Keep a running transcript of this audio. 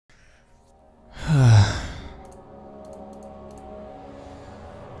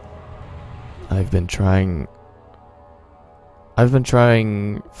been trying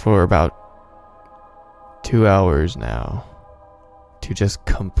for about 2 hours now to just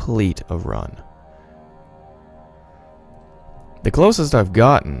complete a run. The closest I've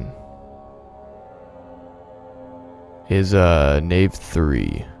gotten is Nave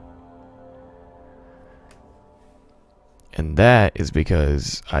 3. And that is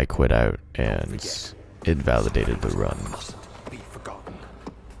because I quit out and it validated the run.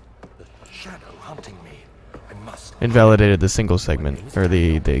 Invalidated the single segment, or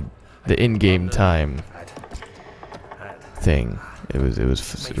the in-game time thing. It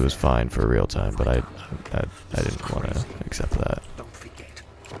was fine for real time, but I didn't want to accept that. Don't forget.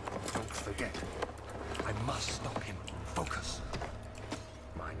 I must stop him. Focus.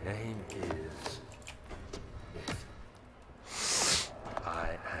 My name is.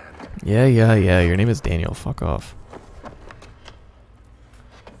 I am. Yeah. Your name is Daniel. Fuck off.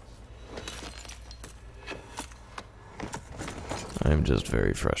 I'm just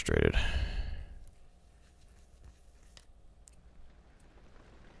very frustrated.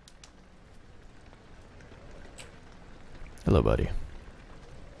 Hello, buddy.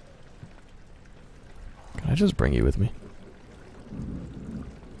 Can I just bring you with me?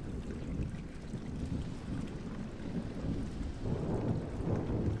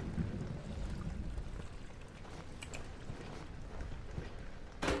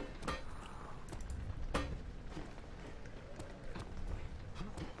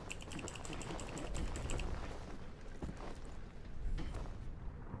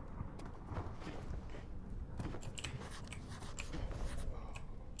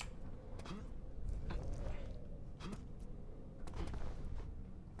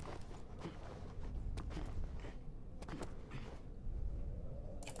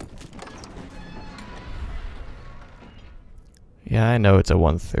 Yeah, I know it's a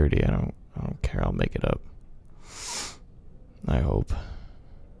 1:30. I don't care. I'll make it up. I hope.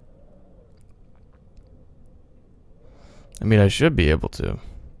 I mean, I should be able to.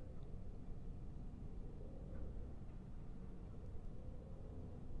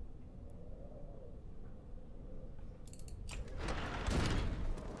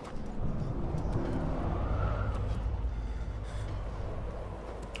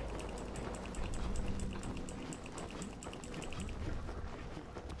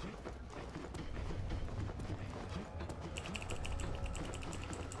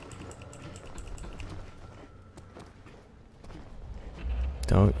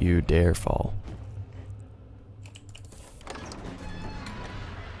 Don't you dare fall.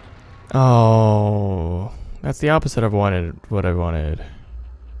 Oh, that's the opposite of what I wanted.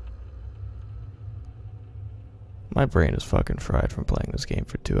 My brain is fucking fried from playing this game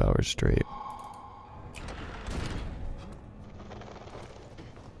for 2 hours straight.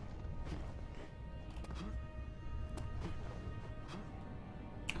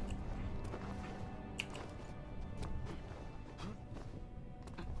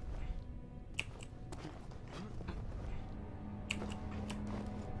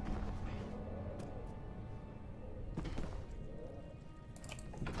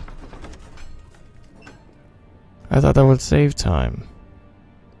 I thought that would save time.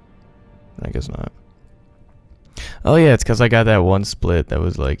 I guess not. Oh yeah, it's because I got that one split that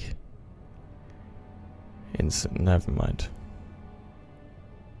was like... Never mind.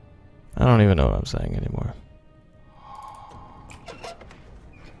 I don't even know what I'm saying anymore.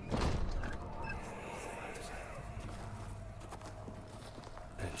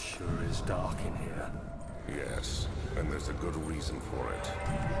 It sure is dark in here. Yes, and there's a good reason for it.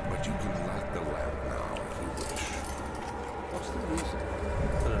 But you can light the lamp now if you wish. What's the reason?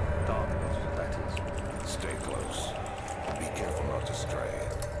 The darkness, that is. Stay close. Be careful not to stray.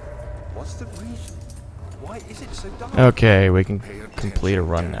 What's the reason? Why is it so dark? Okay, we can complete a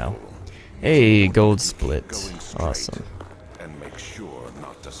run now. Hey, gold split. Awesome. And make sure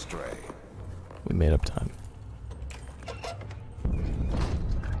not to stray. We made up time.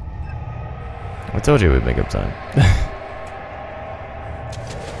 I told you we'd make up time.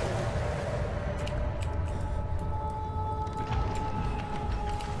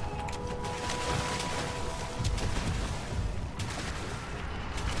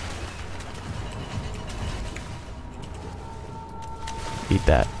 Eat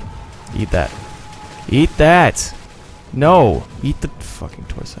that. Eat that. Eat that! No! Eat the fucking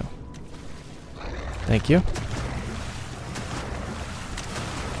torso. Thank you.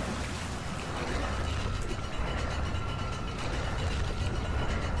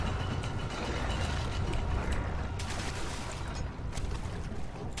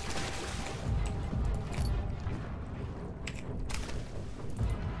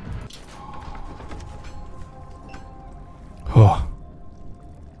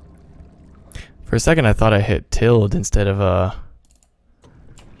 For a second, I thought I hit tilde instead of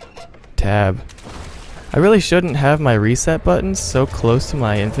tab. I really shouldn't have my reset buttons so close to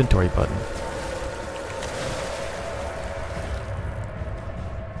my inventory button.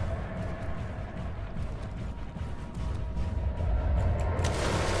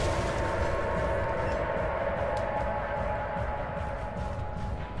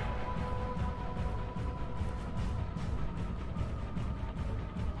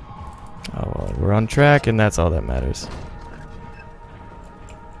 Oh well, we're on track and that's all that matters.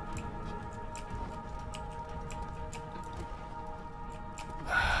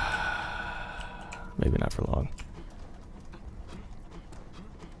 Maybe not for long.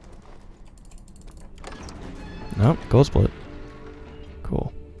 Nope, gold split.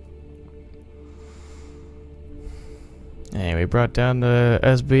 Cool. Anyway, brought down the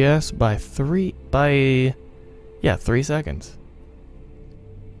SBS by 3 seconds.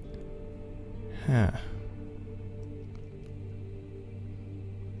 Huh.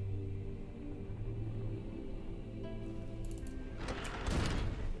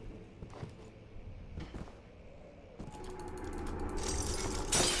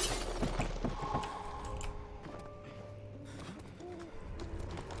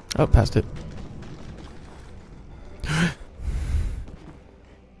 Oh, passed it. That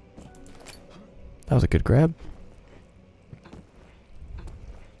was a good grab.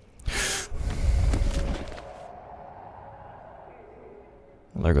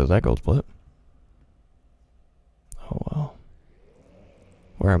 Well, there goes that gold split. Oh well.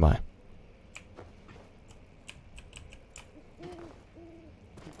 Where am I?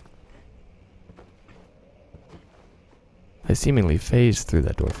 I seemingly phased through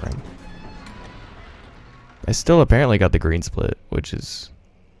that door frame. I still apparently got the green split, which is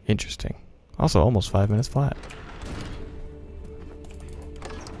interesting. Also, almost 5 minutes flat.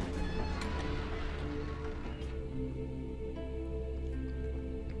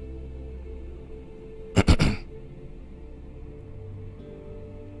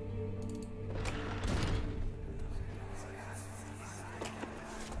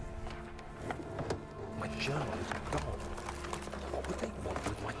 My journal is gone. What would they want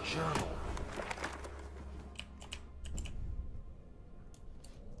with my journal?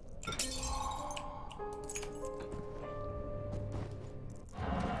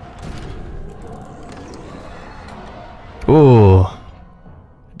 Ooh.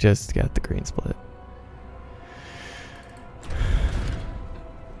 Just got the green split.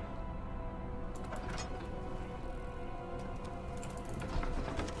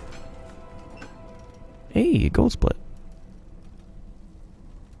 Hey, gold split.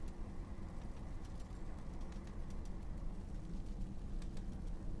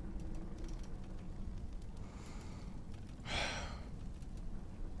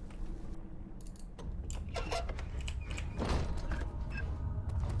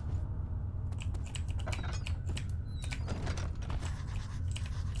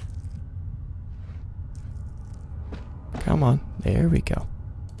 Come on, there we go.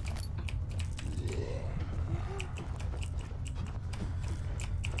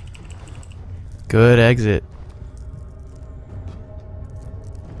 Good exit.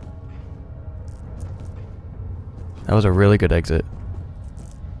 That was a really good exit.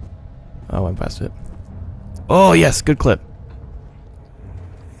 Oh, I went past it. Oh, yes, good clip.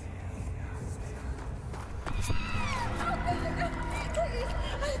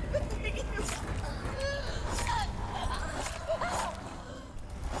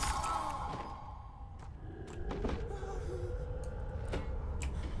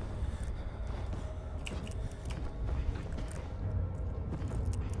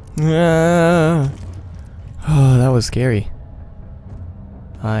 Oh, that was scary.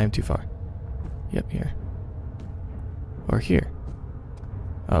 I'm too far. Yep, here. Or here.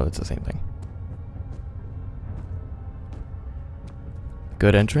 Oh, it's the same thing.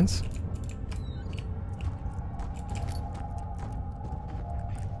 Good entrance.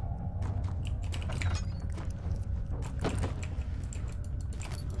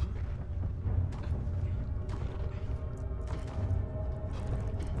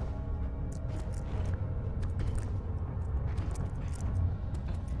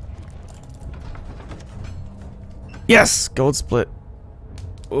 Yes! Gold split.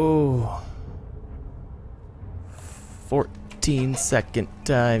 Ooh. 14-second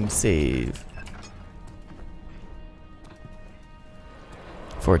time save.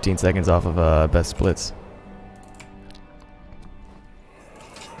 14 seconds off of best splits.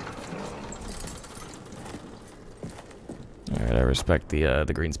 Alright, I respect the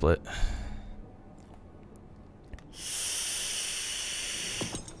green split.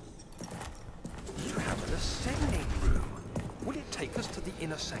 us to the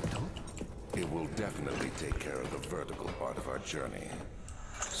inner sanctum? It will definitely take care of the vertical part of our journey.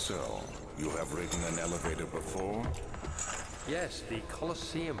 So, you have ridden an elevator before? Yes, the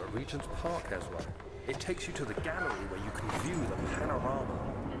Colosseum at Regent's Park has one. It takes you to the gallery where you can view the panorama.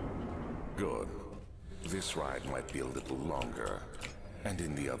 Good. This ride might be a little longer, and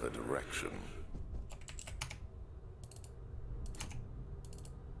in the other direction.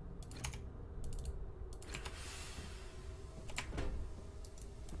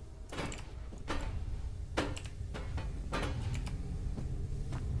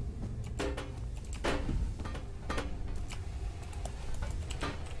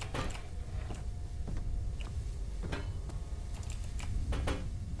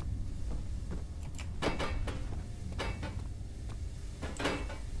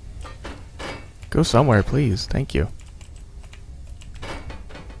 Go somewhere, please. Thank you.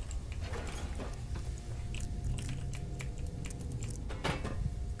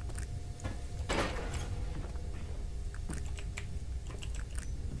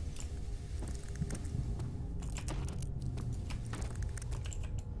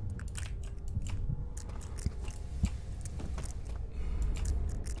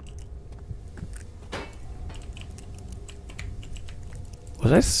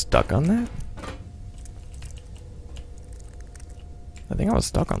 Was I stuck on that? I think I was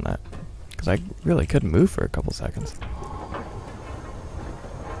stuck on that, because I really couldn't move for a couple seconds.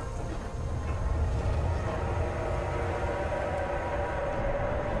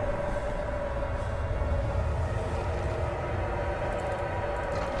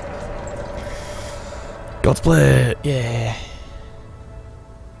 Gold split! Yeah!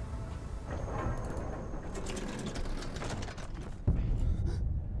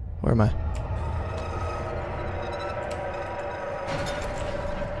 Where am I?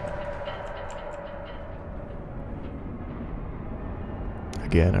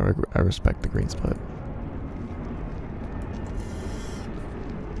 Again, I respect the green split.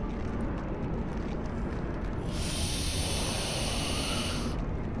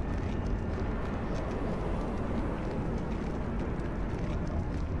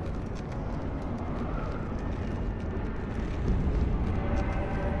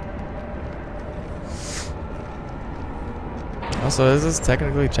 Also, is this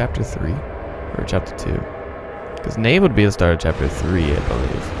technically chapter 3 or chapter 2? Because Nave would be the start of chapter 3, I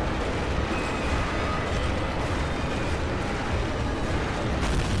believe.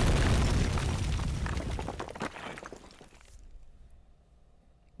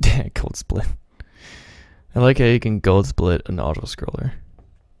 Gold split. I like how you can gold split an auto scroller.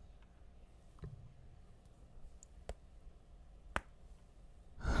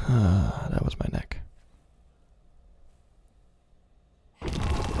 That was my neck.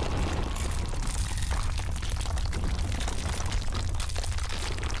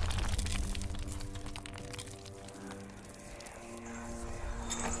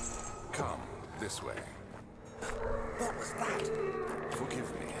 This way. What was that?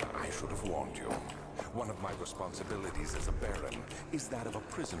 Forgive me, I should have warned you. One of my responsibilities as a Baron is that of a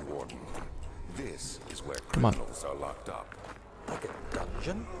prison warden. This is where criminals are locked up. Like a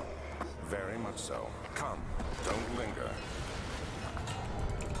dungeon? Very much so. Come, don't linger.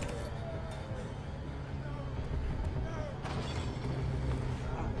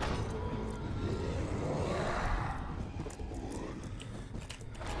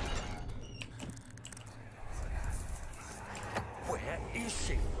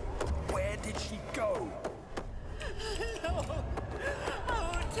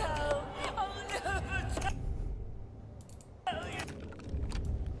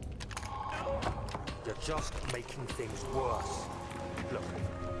 Just making things worse. Look,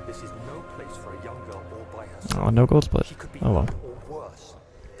 this is no place for a young girl all by herself. Oh, no gold split. She could be oh well. Or worse.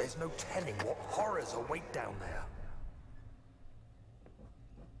 There's no telling what horrors await down there.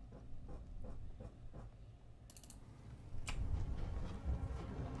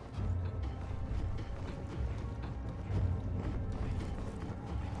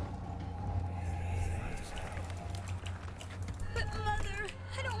 But Mother,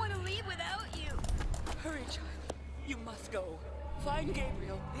 I don't want to leave without you. Hurry, child. You must go. Find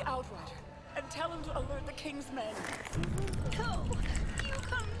Gabriel, the Outrider, and tell him to alert the King's men. No, you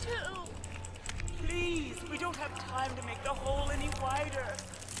come too. Please, we don't have time to make the hole any wider.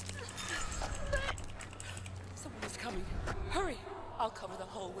 Someone is coming. Hurry. I'll cover the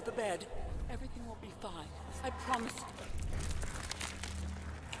hole with the bed. Everything will be fine. I promise.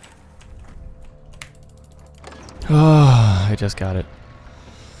 Oh, I just got it.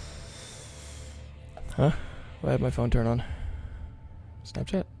 Huh? Why had my phone turn on?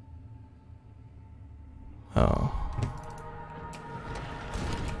 Snapchat? Oh.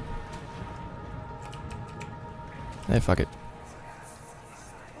 Hey, fuck it.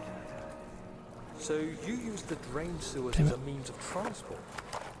 So you used the drain sewers Damn as it. a means of transport?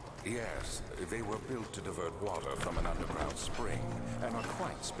 Yes, they were built to divert water from an underground spring and are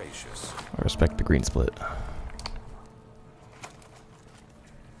quite spacious. I respect the green split.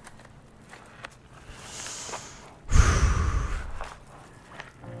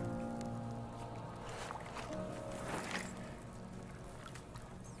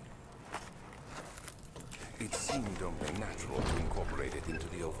 It seemed only natural to incorporate it into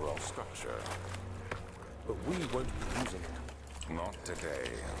the overall structure. But we won't be using it. Not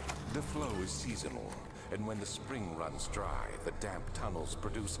today. The flow is seasonal, and when the spring runs dry, the damp tunnels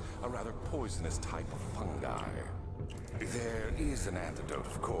produce a rather poisonous type of fungi. There is an antidote,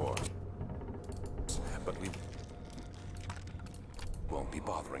 of course, but we won't be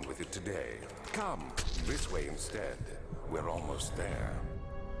bothering with it today. Come, this way instead. We're almost there.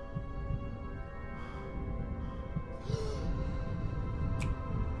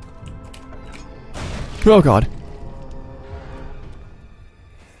 Oh god.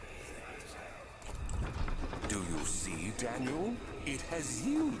 Do you see, Daniel? It has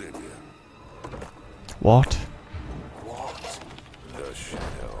yielded. What? What? The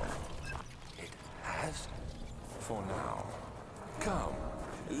shadow. It has? For now. Come,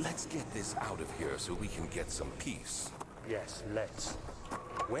 let's get this out of here so we can get some peace. Yes, let's.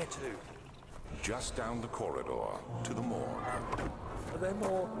 Where to? Just down the corridor, to the morgue. Are there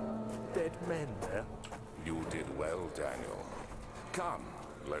more dead men there? You did well, Daniel. Come,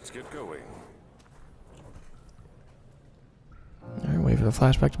 let's get going. Alright, wait for the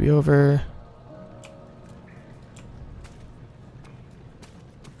flashback to be over.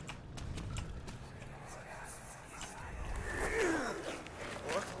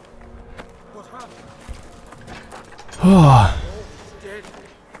 Oh,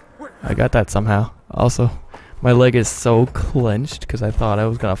 I got that somehow. Also, my leg is so clenched because I thought I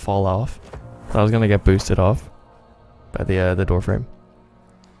was gonna fall off. Thought I was gonna get boosted off by the door frame.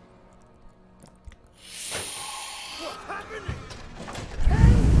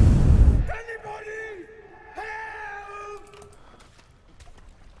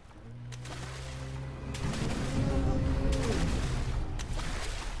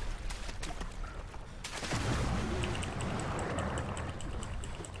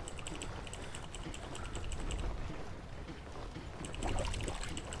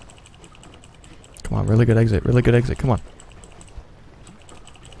 Come on, really good exit, come on.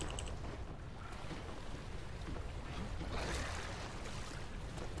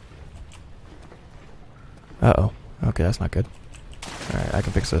 Uh-oh. Okay, that's not good. Alright, I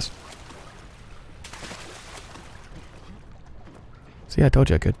can fix this. See, I told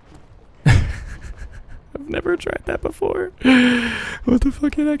you I could. I've never tried that before. What the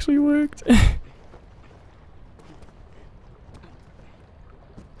fuck, it actually worked.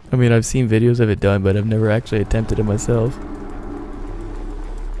 I mean, I've seen videos of it done, but I've never actually attempted it myself.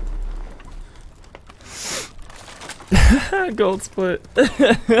 Gold split.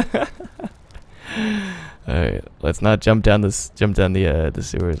 Alright, let's not jump down the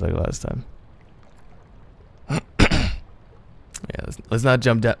sewers like last time. Yeah, let's not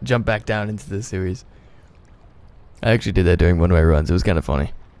jump back down into the sewers. I actually did that during one of my runs. It was kind of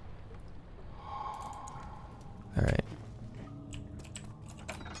funny. Alright.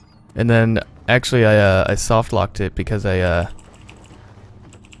 And then actually I soft locked it because I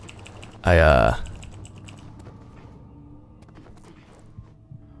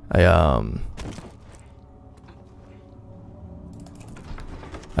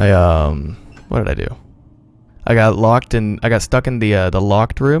what did I do? I got stuck in the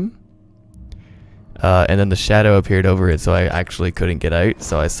locked room. And then the shadow appeared over it, so I actually couldn't get out,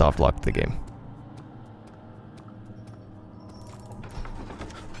 so I soft locked the game.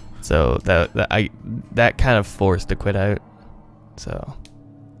 So that kind of forced to quit out. So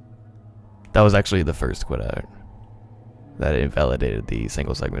that was actually the first quit out. That invalidated the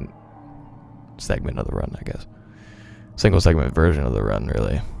single segment of the run, I guess. Single segment version of the run,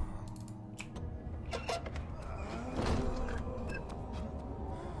 really.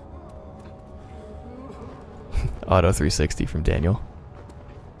 Auto 360 from Daniel.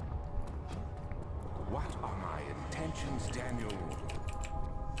 What are my intentions, Daniel?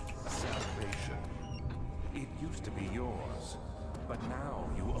 Salvation. It used to be yours, but now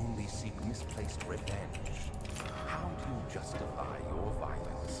you only seek misplaced revenge. How do you justify your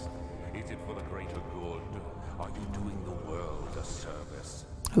violence? Is it for the greater good? Are you doing the world a service?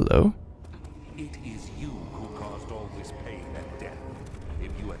 Hello. It is you who caused all this pain and death.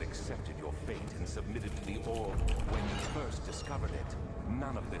 If you had accepted your fate and submitted to the orb when you first discovered it,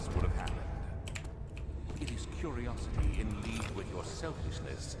 none of this would have happened. It is curiosity in league with your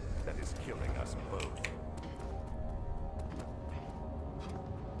selfishness that is killing us both.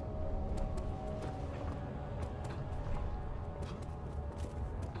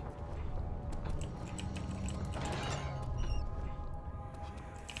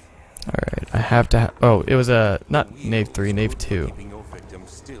 Alright, I have to oh, it was not Knave 3, Knave 2.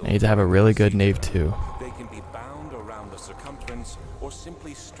 I need to have a really good Knave 2. They can be bound around the circumference or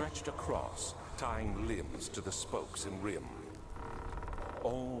simply stretched across, tying limbs to the spokes and rim.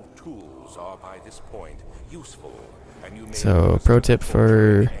 All tools are by this point useful, and you may So, pro tip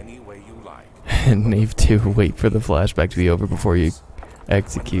for any way you like. Knave 2, wait for the flashback to be over before you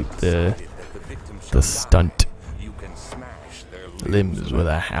execute the stunt. You can smash their Limbs with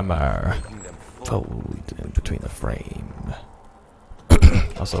a hammer. Fold in between the frame.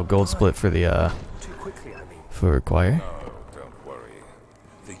 Also, gold split for the Too quickly, I mean. for choir. No, don't worry.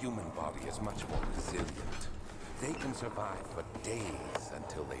 The human body is much more resilient. They can survive for days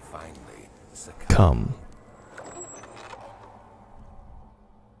until they finally succumb. Come.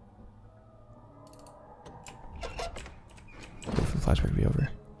 Wait for the flashback to be over.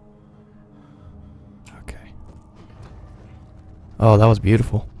 Okay. Oh, that was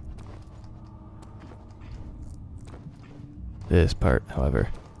beautiful. This part, however.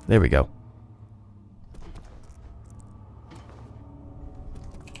 There we go.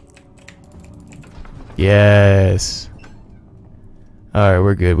 Yes. Alright,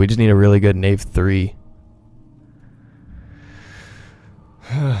 we're good. We just need a really good Knave 3.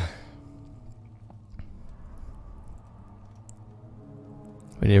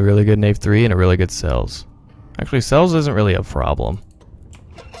 We need a really good Knave 3 and a really good Cells. Actually, Cells isn't really a problem.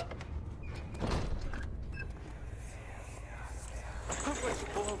 How much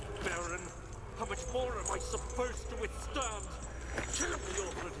more, Baron? How much more am I supposed to withstand? Kill me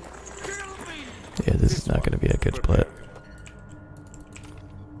already! Kill me! Yeah, this is not going to be a good split.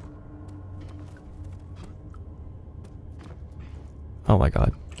 Oh my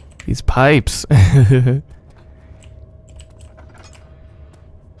god. These pipes!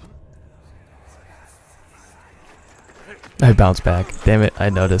 I bounced back. Damn it, I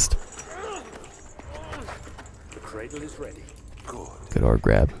noticed. The cradle is ready. Good. Good orb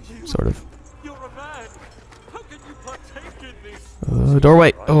grab, sort of. You're a man! How can you partake in this?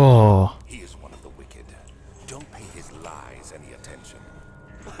 Doorway! Oh! He is one of the wicked. Don't pay his lies any attention.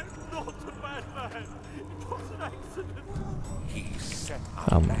 I'm not a bad man! It was an accident! He set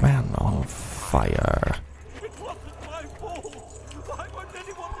A man on fire. It wasn't my fault! Why won't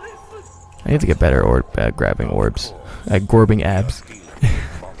anyone listen? I need to get better at grabbing orbs. At gorbing abs. dealing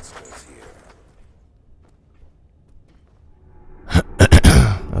with monsters here.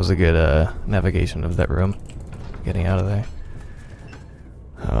 That was a good navigation of that room. Getting out of there.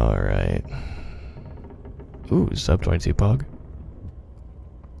 Alright. Ooh, sub 22 Pog.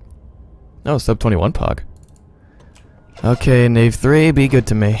 No, sub 21 Pog. Okay, Knave 3, be good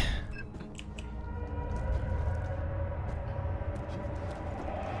to me.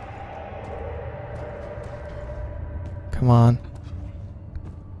 Come on.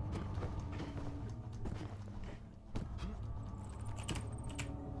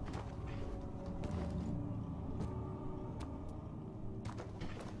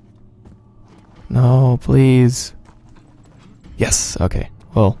 No, please. Yes, okay.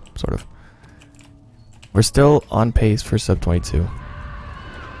 Well, sort of. We're still on pace for sub 22.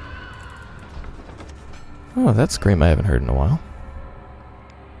 Oh, that scream I haven't heard in a while.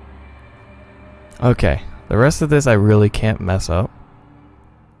 Okay. The rest of this I really can't mess up.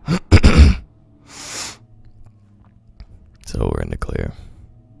 So we're in the clear.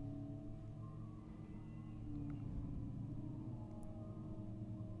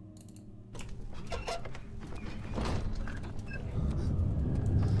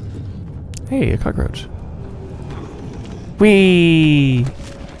 Hey, a cockroach. Whee!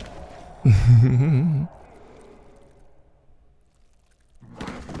 Hmm?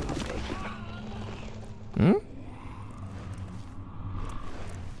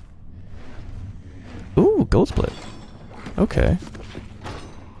 Ooh, gold split. Okay.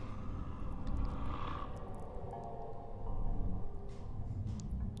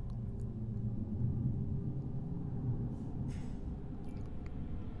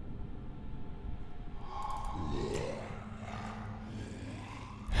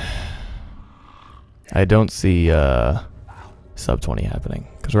 I don't see sub 20 happening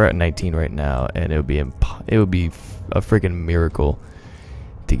because we're at 19 right now, and it would be a freaking miracle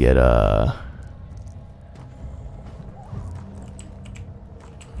to get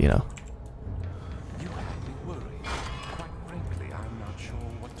you know. You have me worried. Quite frankly, I'm not sure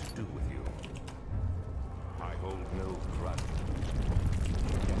what to do with you.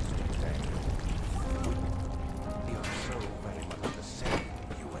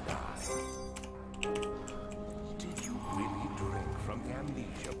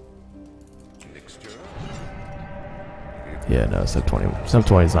 amnesia mixture. Yeah, no, sub 20. Sub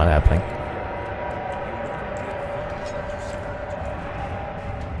 20 is not happening.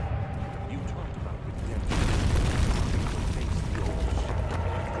 You talked about redemption. Face your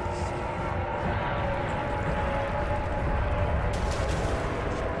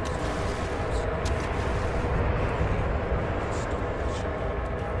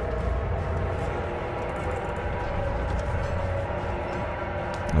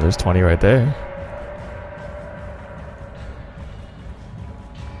Well, there's 20 right there.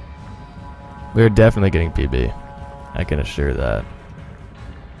 We're definitely getting PB. I can assure that.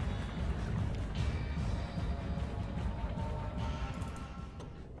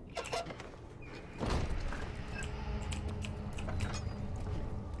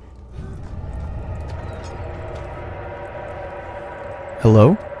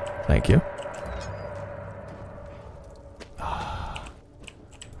 Hello? Thank you.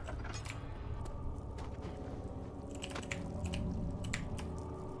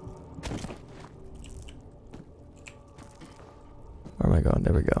 Where am I going?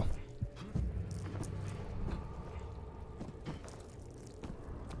 There we go.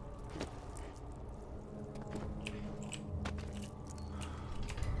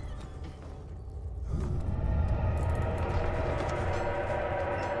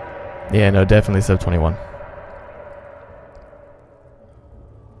 Yeah, no, definitely sub 21.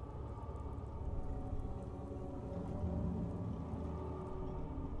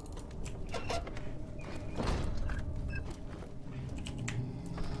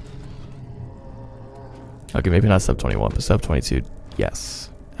 Okay, maybe not sub 21, but sub 22. Yes,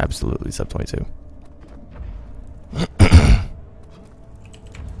 absolutely sub 22.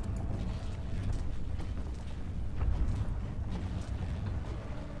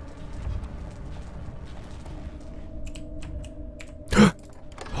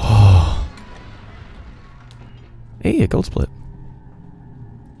 Hey, a gold split.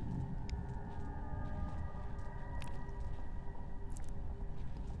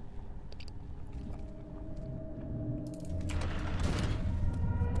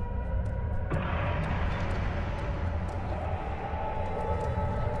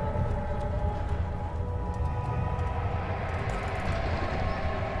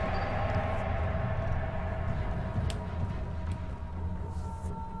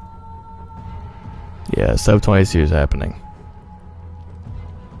 Yeah, sub 22 is happening.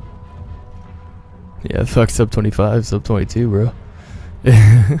 Yeah, fuck sub 25, sub 22, bro. Don't do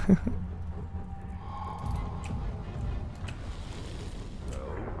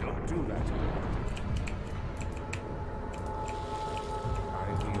that.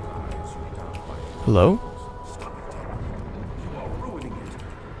 I realize you don't like it. Hello? Stop it. You are ruining it.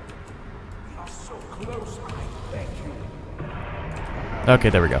 We are so close. I beg you. Okay,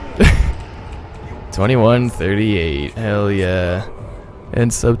 there we go. 21, 38. Hell yeah.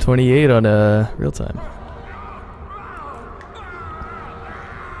 And sub 28 on real time.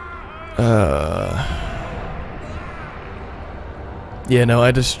 Yeah, no,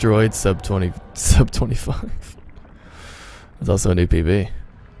 I destroyed sub 20, sub 25. It's also a new PB.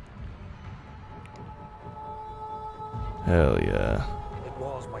 Hell yeah. It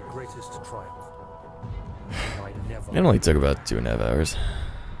was my greatest triumph. I never. It only took about 2.5 hours.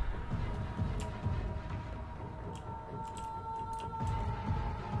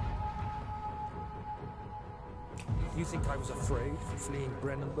 You think I was afraid for fleeing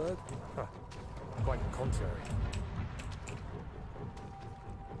Brennenburg? Huh. Quite the contrary.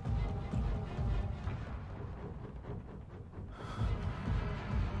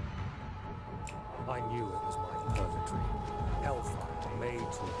 I knew it was my purgatory. Hellfire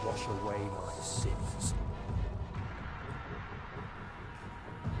made to wash away my sins.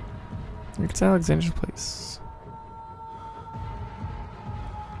 It's Alexander's place.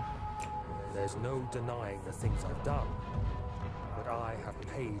 There's no denying the things I've done, but I have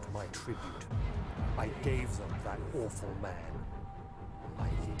paid my tribute. I gave them that awful man. I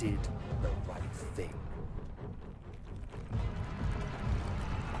did the right thing.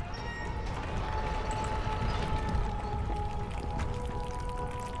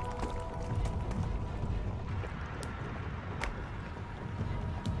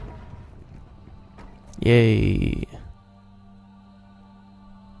 Yay.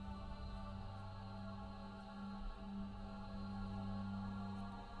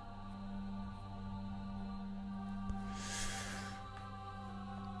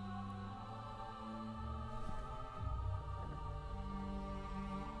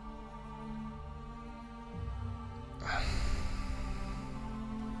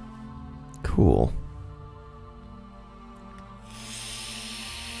 Cool.